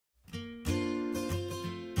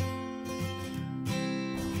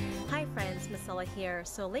Marcella here.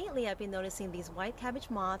 So lately I've been noticing these white cabbage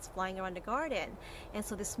moths flying around the garden. And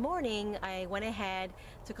so this morning I went ahead,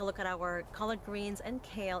 took a look at our collard greens and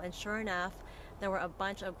kale, and sure enough there were a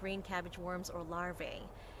bunch of green cabbage worms or larvae.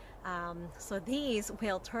 So these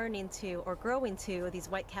will turn into or grow into these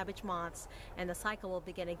white cabbage moths, and the cycle will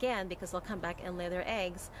begin again because they'll come back and lay their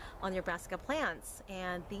eggs on your brassica plants.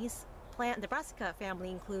 And the brassica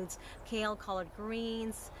family includes kale, collard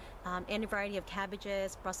greens, any variety of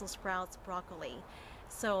cabbages, Brussels sprouts, broccoli.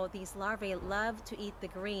 So these larvae love to eat the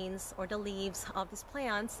greens or the leaves of these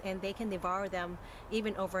plants, and they can devour them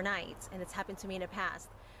even overnight, and it's happened to me in the past.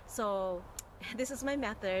 So this is my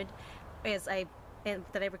method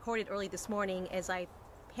that I recorded early this morning as I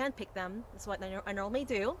handpick them. That's what I normally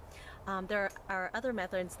do. There are other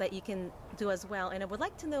methods that you can do as well, and I would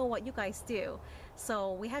like to know what you guys do.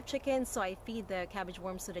 So we have chickens, so I feed the cabbage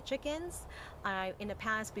worms to the chickens. In the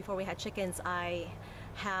past, before we had chickens, I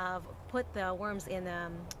have put the worms in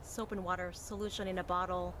soap and water solution in a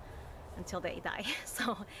bottle until they die.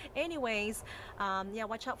 So anyways, yeah,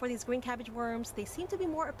 watch out for these green cabbage worms. They seem to be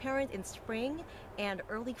more apparent in spring and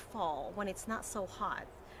early fall when it's not so hot,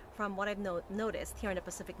 from what I've noticed here in the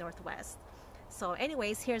Pacific Northwest. So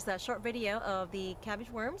anyways, here's a short video of the cabbage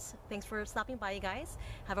worms. Thanks for stopping by, you guys.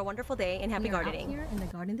 Have a wonderful day and happy gardening. We are out here in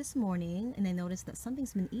the garden this morning, and I noticed that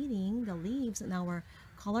something's been eating the leaves in our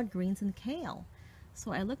collard greens and kale.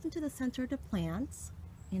 So I looked into the center of the plants,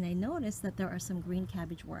 and I noticed that there are some green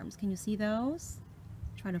cabbage worms. Can you see those?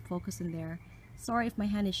 Try to focus in there. Sorry if my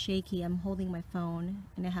hand is shaky. I'm holding my phone,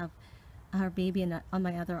 and I have our baby on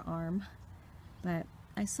my other arm. But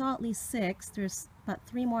I saw at least 6. There's about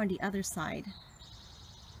 3 more on the other side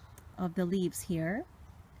of the leaves here.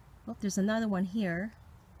 Oh, there's another one here.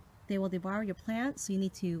 They will devour your plant, so you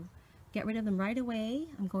need to get rid of them right away.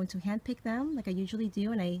 I'm going to hand pick them like I usually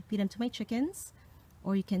do, and I feed them to my chickens.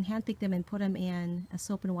 Or you can hand pick them and put them in a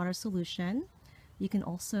soap and water solution. You can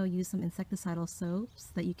also use some insecticidal soaps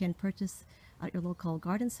that you can purchase at your local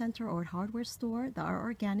garden center or hardware store that are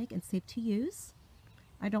organic and safe to use.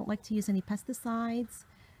 I don't like to use any pesticides,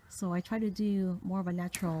 so I try to do more of a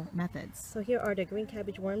natural methods. So here are the green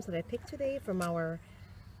cabbage worms that I picked today from our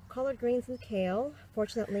collard greens and kale.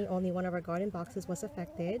 Fortunately, only one of our garden boxes was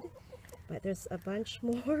affected, but there's a bunch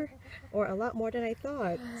more, or a lot more than I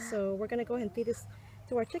thought. So we're gonna go ahead and feed this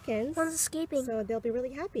to our chickens. One's escaping. So they'll be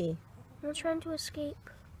really happy. They're trying to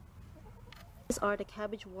escape. These are the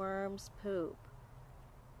cabbage worms' poop.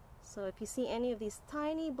 So if you see any of these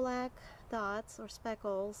tiny black dots or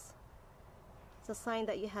speckles, it's a sign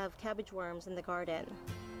that you have cabbage worms in the garden.